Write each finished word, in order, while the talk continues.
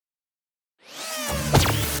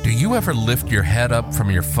Do you ever lift your head up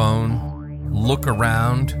from your phone, look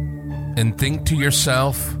around, and think to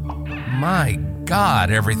yourself, my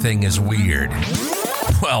God, everything is weird?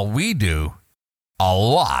 Well, we do. A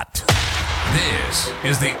lot. This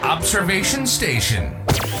is the Observation Station,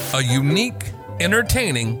 a unique,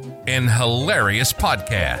 entertaining, and hilarious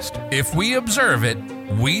podcast. If we observe it,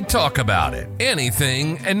 we talk about it.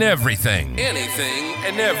 Anything and everything. Anything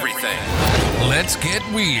and everything. Let's get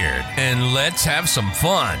weird and let's have some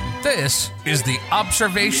fun. This is the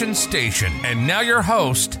Observation Station. And now your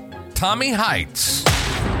host, Tommy Heights.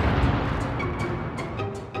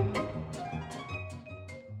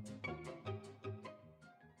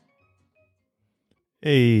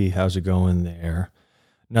 Hey, how's it going there?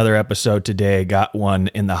 Another episode today. Got one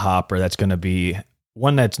in the hopper that's going to be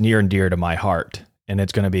one that's near and dear to my heart, and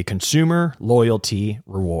it's going to be consumer loyalty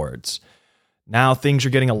rewards. Now things are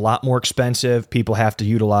getting a lot more expensive. People have to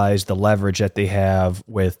utilize the leverage that they have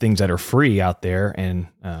with things that are free out there and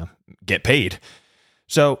get paid.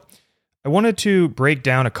 So I wanted to break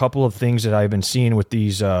down a couple of things that I've been seeing with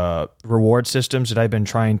these reward systems that I've been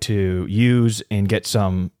trying to use and get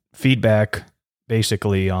some feedback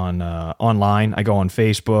basically on online. I go on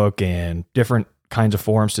Facebook and different kinds of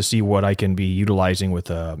forums to see what I can be utilizing with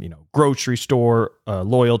grocery store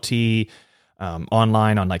loyalty,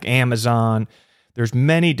 online on like Amazon. There's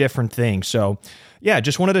many different things. So yeah,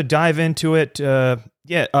 just wanted to dive into it. A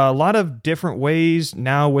lot of different ways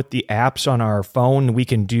now with the apps on our phone, we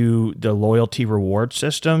can do the loyalty reward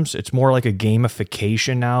systems. It's more like a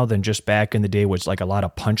gamification now than just back in the day was like a lot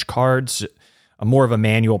of punch cards. More of a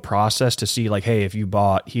manual process to see like, hey, if you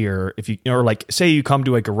bought here, or like say you come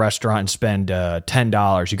to like a restaurant and spend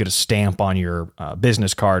 $10, you get a stamp on your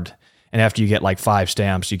business card. And after you get like 5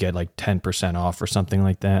 stamps, you get like 10% off or something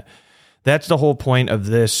like that. That's the whole point of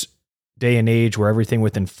this day and age where everything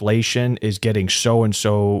with inflation is getting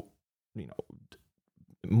so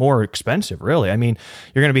more expensive, really. I mean,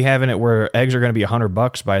 you're going to be having it where eggs are going to be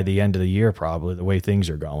 $100 by the end of the year, probably the way things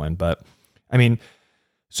are going. But I mean,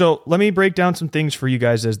 so let me break down some things for you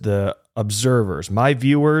guys as the observers, my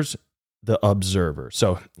viewers, the observers.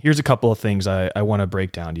 So here's a couple of things I want to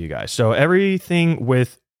break down to you guys. So everything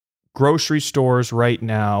with grocery stores right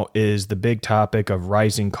now is the big topic of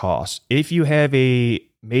rising costs. If you have a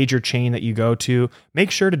major chain that you go to, make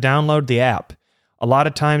sure to download the app. A lot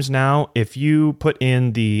of times now, if you put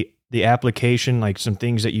in the application, like some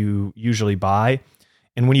things that you usually buy,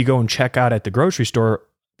 and when you go and check out at the grocery store,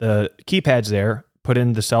 the keypad's there, put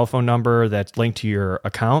in the cell phone number that's linked to your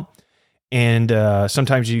account. And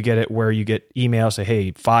sometimes you get it where you get emails say,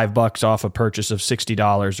 hey, $5 off a purchase of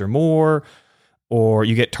 $60 or more, or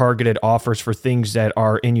you get targeted offers for things that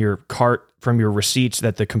are in your cart from your receipts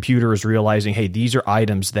that the computer is realizing, hey, these are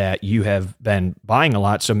items that you have been buying a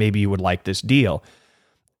lot, so maybe you would like this deal.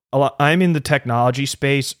 I'm in the technology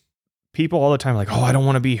space. People all the time are like, oh, I don't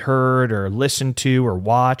want to be heard or listened to or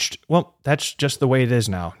watched. Well, that's just the way it is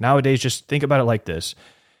now. Nowadays, just think about it like this.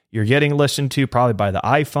 You're getting listened to probably by the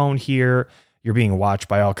iPhone here. You're being watched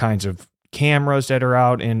by all kinds of cameras that are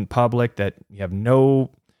out in public that you have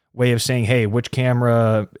no way of saying, hey, which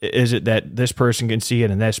camera is it that this person can see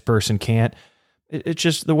it and this person can't? It's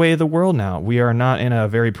just the way of the world now. We are not in a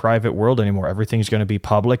very private world anymore. Everything's going to be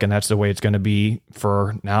public, and that's the way it's going to be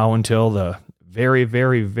for now until the very,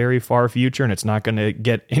 very, very far future, and it's not going to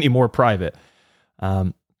get any more private.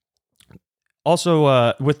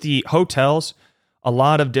 Also, with the hotels, a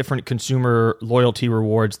lot of different consumer loyalty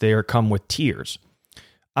rewards there come with tiers.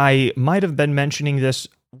 I might have been mentioning this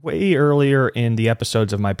way earlier in the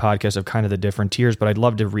episodes of my podcast of kind of the different tiers, but I'd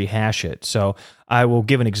love to rehash it. So I will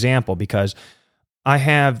give an example because I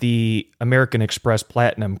have the American Express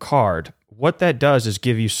Platinum card. What that does is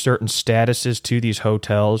give you certain statuses to these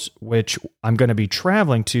hotels, which I'm going to be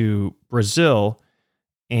traveling to Brazil,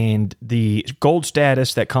 and the gold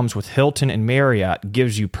status that comes with Hilton and Marriott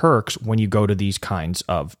gives you perks when you go to these kinds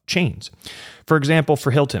of chains. For example,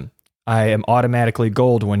 for Hilton, I am automatically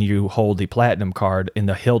gold when you hold the platinum card in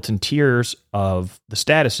the Hilton tiers of the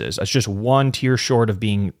statuses. It's just one tier short of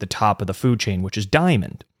being the top of the food chain, which is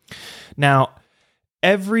diamond. Now,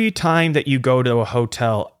 every time that you go to a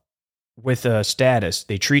hotel with a status,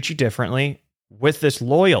 they treat you differently. With this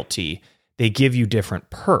loyalty, they give you different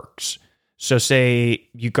perks. So say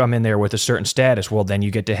you come in there with a certain status, well, then you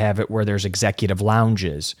get to have it where there's executive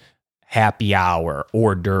lounges, happy hour,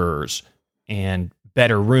 hors d'oeuvres, and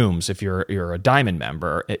better rooms if you're a diamond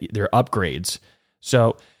member. They're upgrades.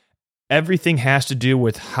 So everything has to do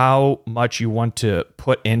with how much you want to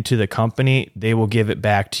put into the company. They will give it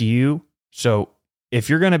back to you. So if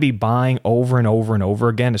you're going to be buying over and over and over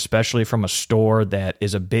again, especially from a store that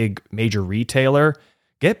is a big major retailer,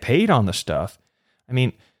 get paid on the stuff. I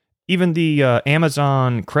mean, even the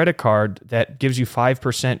Amazon credit card that gives you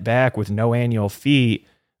 5% back with no annual fee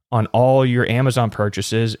on all your Amazon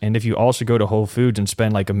purchases. And if you also go to Whole Foods and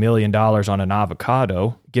spend like $1 million on an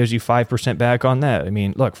avocado, gives you 5% back on that. I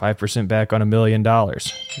mean, look, 5% back on $1 million. There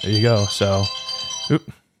you go. So,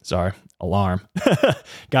 sorry, alarm.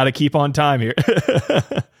 Got to keep on time here.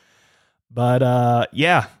 But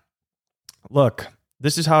yeah, look,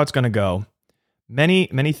 this is how it's going to go.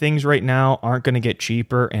 Many things right now aren't going to get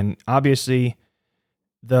cheaper. And obviously,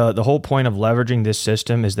 the whole point of leveraging this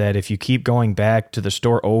system is that if you keep going back to the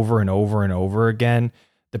store over and over and over again,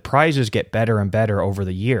 the prizes get better and better over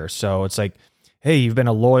the years. So it's like, hey, you've been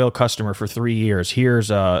a loyal customer for 3 years.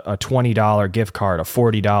 Here's a $20 gift card, a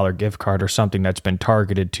 $40 gift card, or something that's been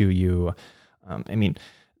targeted to you. I mean,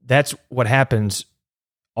 that's what happens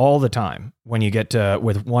all the time when you get to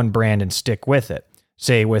with one brand and stick with it.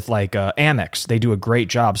 Say with like Amex, they do a great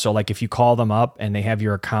job. So like if you call them up and they have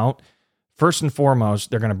your account, first and foremost,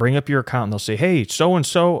 they're going to bring up your account and they'll say, hey,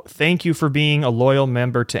 so-and-so, thank you for being a loyal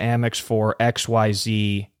member to Amex for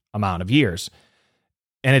XYZ amount of years.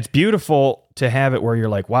 And it's beautiful to have it where you're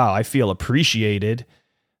like, wow, I feel appreciated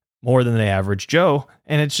more than the average Joe.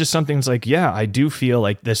 And it's just something that's like, yeah, I do feel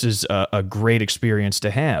like this is a great experience to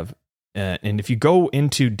have. And if you go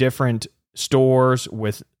into different stores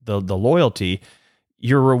with the loyalty,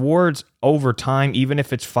 your rewards over time, even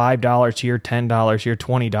if it's $5 here, $10 here,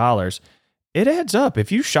 $20, it adds up.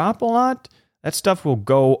 If you shop a lot, that stuff will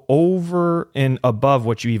go over and above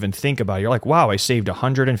what you even think about. You're like, wow, I saved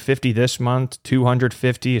 $150 this month,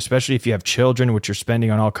 $250, especially if you have children, which you're spending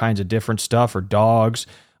on all kinds of different stuff, or dogs,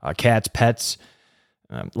 cats, pets.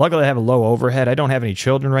 Luckily, I have a low overhead. I don't have any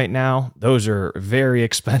children right now. Those are very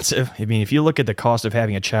expensive. I mean, if you look at the cost of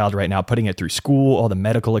having a child right now, putting it through school, all the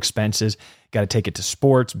medical expenses, got to take it to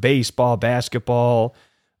sports, baseball, basketball,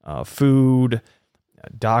 food,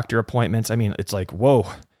 doctor appointments. I mean, it's like, whoa,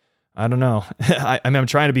 I don't know. I'm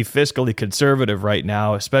trying to be fiscally conservative right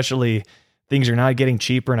now, especially things are not getting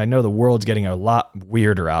cheaper. And I know the world's getting a lot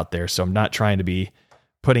weirder out there. So I'm not trying to be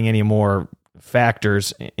putting any more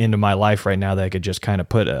factors into my life right now that I could just kind of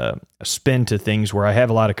put a spin to things where I have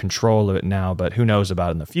a lot of control of it now, but who knows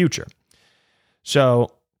about in the future.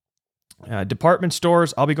 So department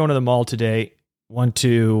stores, I'll be going to the mall today. Want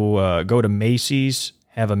to go to Macy's,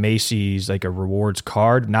 have a Macy's, like a rewards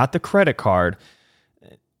card, not the credit card.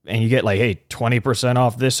 And you get like, hey, 20%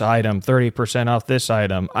 off this item, 30% off this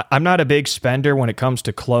item. I'm not a big spender when it comes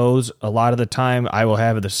to clothes. A lot of the time I will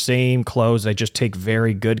have the same clothes I just take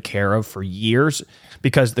very good care of for years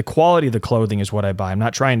because the quality of the clothing is what I buy. I'm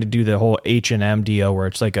not trying to do the whole H&M deal where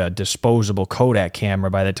it's like a disposable Kodak camera.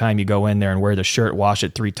 By the time you go in there and wear the shirt, wash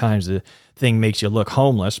it 3 times, the thing makes you look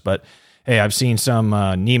homeless. But hey, I've seen some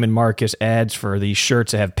Neiman Marcus ads for these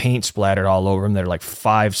shirts that have paint splattered all over them. They're like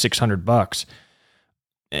 $500-$600.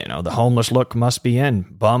 You know, the homeless look must be in.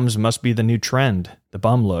 Bums must be the new trend, the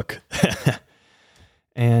bum look.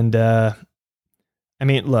 And, I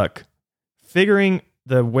mean, look, figuring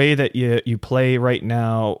the way that you play right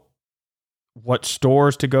now, what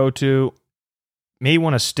stores to go to, may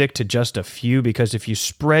want to stick to just a few, because if you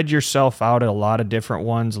spread yourself out at a lot of different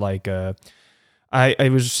ones, like I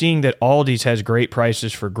was seeing that Aldi's has great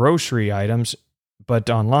prices for grocery items, but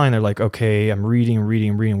online, they're like, okay, I'm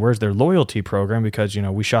reading. Where's their loyalty program? Because, you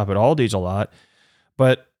know, we shop at Aldi's a lot.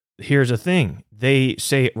 But here's the thing. They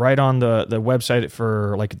say right on the website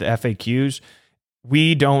for like the FAQs,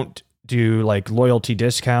 we don't do like loyalty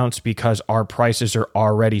discounts because our prices are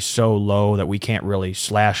already so low that we can't really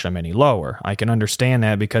slash them any lower. I can understand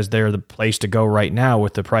that because they're the place to go right now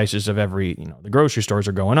with the prices of the grocery stores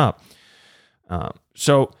are going up.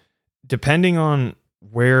 So depending on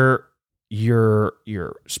where your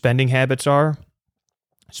spending habits are,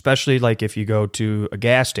 especially like if you go to a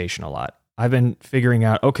gas station a lot. I've been figuring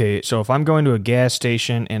out, okay, so if I'm going to a gas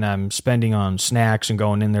station and I'm spending on snacks and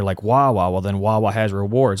going in there like Wawa, well then Wawa has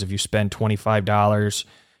rewards. If you spend $25,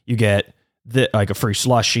 you get like a free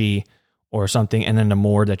slushie or something, and then the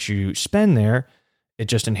more that you spend there, it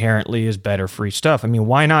just inherently is better free stuff. I mean,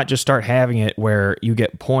 why not just start having it where you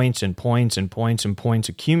get points and points and points and points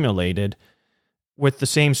accumulated with the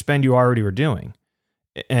same spend you already were doing?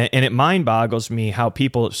 And it mind boggles me how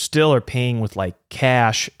people still are paying with like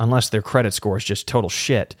cash unless their credit score is just total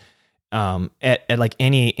shit at like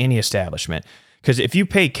any establishment. Because if you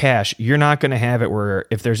pay cash, you're not going to have it where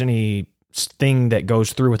if there's any thing that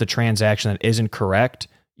goes through with a transaction that isn't correct,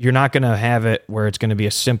 you're not going to have it where it's going to be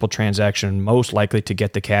a simple transaction, most likely to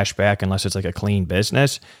get the cash back unless it's like a clean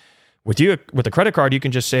business. With a credit card, you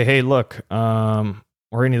can just say, hey, look,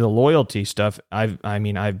 or any of the loyalty stuff, I've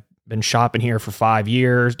been shopping here for 5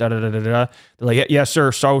 years, They're like, yes,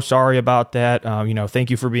 sir. So sorry about that. Thank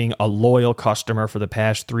you for being a loyal customer for the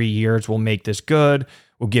past 3 years. We'll make this good.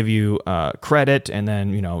 We'll give you credit and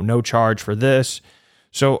then, no charge for this.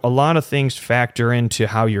 So a lot of things factor into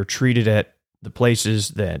how you're treated at the places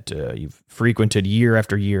that you've frequented year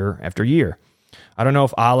after year after year. I don't know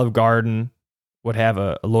if Olive Garden would have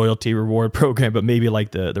a loyalty reward program, but maybe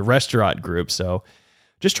like the restaurant group. So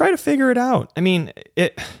just try to figure it out. I mean,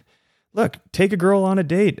 look, take a girl on a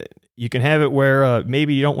date. You can have it where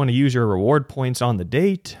maybe you don't want to use your reward points on the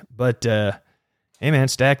date, but hey man,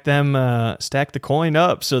 stack the coin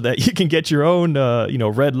up so that you can get your own,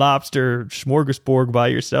 Red Lobster smorgasbord by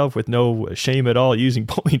yourself with no shame at all using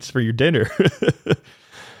points for your dinner.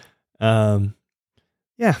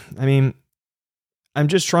 Yeah, I mean, I'm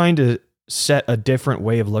just trying to set a different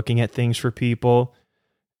way of looking at things for people,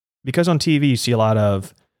 because on TV you see a lot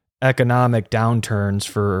of economic downturns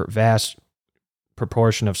for vast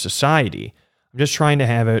proportion of society. I'm just trying to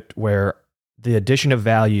have it where the addition of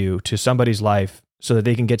value to somebody's life so that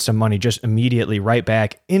they can get some money just immediately right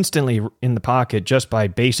back instantly in the pocket just by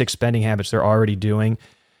basic spending habits they're already doing.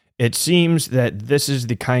 It seems that this is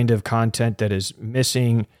the kind of content that is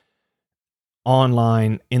missing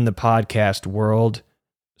online in the podcast world.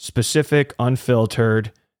 Specific,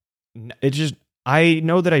 unfiltered. I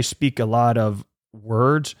know that I speak a lot of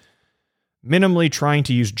words, minimally trying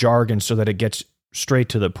to use jargon so that it gets straight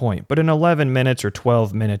to the point. But in 11 minutes or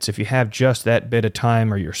 12 minutes, if you have just that bit of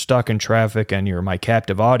time or you're stuck in traffic and you're my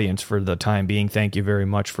captive audience for the time being, thank you very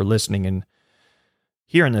much for listening and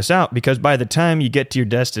hearing this out, because by the time you get to your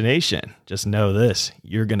destination, just know this,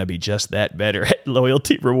 you're going to be just that better at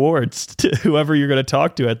loyalty rewards to whoever you're going to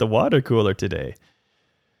talk to at the water cooler today.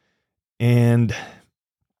 And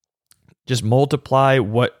just multiply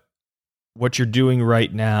what you're doing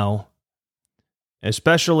right now,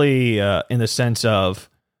 especially in the sense of,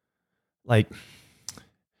 like,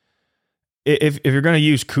 if you're going to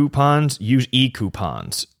use coupons, use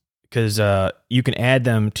e-coupons, because you can add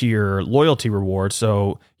them to your loyalty rewards,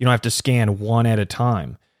 so you don't have to scan one at a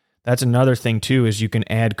time. That's another thing too, is you can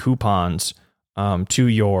add coupons to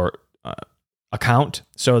your account,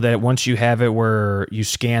 so that once you have it where you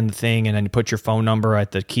scan the thing and then you put your phone number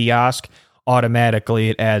at the kiosk, automatically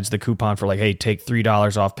it adds the coupon for, like, hey, take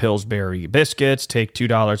 $3 off Pillsbury biscuits, take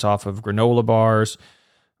 $2 off of granola bars.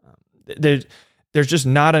 There's just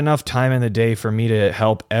not enough time in the day for me to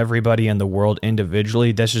help everybody in the world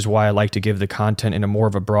individually. This is why I like to give the content in a more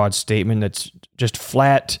of a broad statement that's just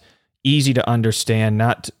flat, easy to understand,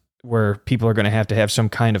 not where people are going to have some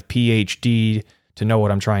kind of PhD to know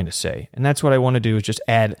what I'm trying to say. And that's what I want to do, is just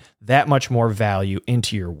add that much more value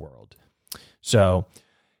into your world. So,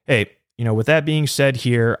 hey, with that being said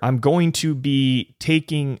here, I'm going to be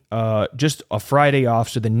taking just a Friday off.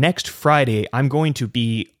 So the next Friday, I'm going to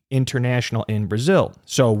be international in Brazil.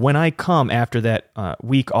 So when I come after that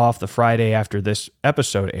week off, the Friday after this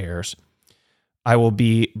episode airs, I will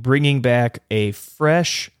be bringing back a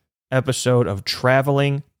fresh episode of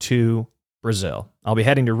Traveling to Brazil. I'll be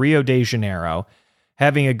heading to Rio de Janeiro,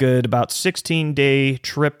 having a good about 16-day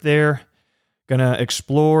trip there. Gonna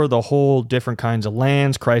explore the whole different kinds of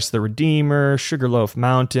lands, Christ the Redeemer, Sugarloaf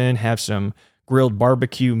Mountain, have some grilled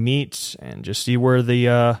barbecue meats, and just see where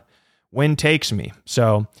the wind takes me.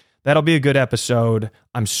 So that'll be a good episode.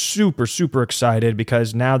 I'm super, super excited,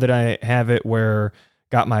 because now that I have it where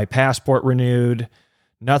got my passport renewed,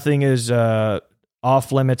 nothing is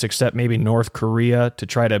off limits except maybe North Korea, to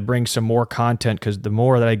try to bring some more content, because the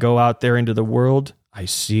more that I go out there into the world, I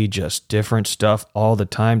see just different stuff all the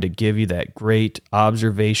time to give you that great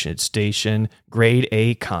observation station, grade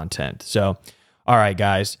A content. So, all right,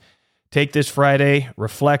 guys, take this Friday,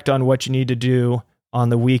 reflect on what you need to do on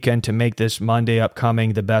the weekend to make this Monday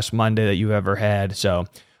upcoming the best Monday that you've ever had. So,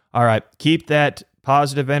 all right, keep that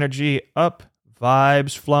positive energy up,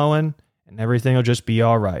 vibes flowing, and everything will just be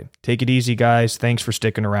all right. Take it easy, guys. Thanks for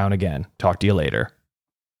sticking around again. Talk to you later.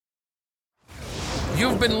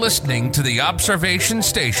 You've been listening to The Observation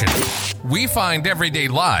Station. We find everyday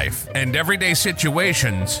life and everyday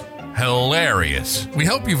situations hilarious. We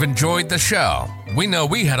hope you've enjoyed the show. We know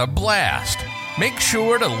we had a blast. Make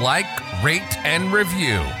sure to like, rate, and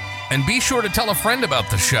review. And be sure to tell a friend about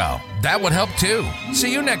the show. That would help too.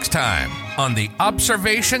 See you next time on The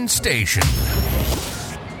Observation Station.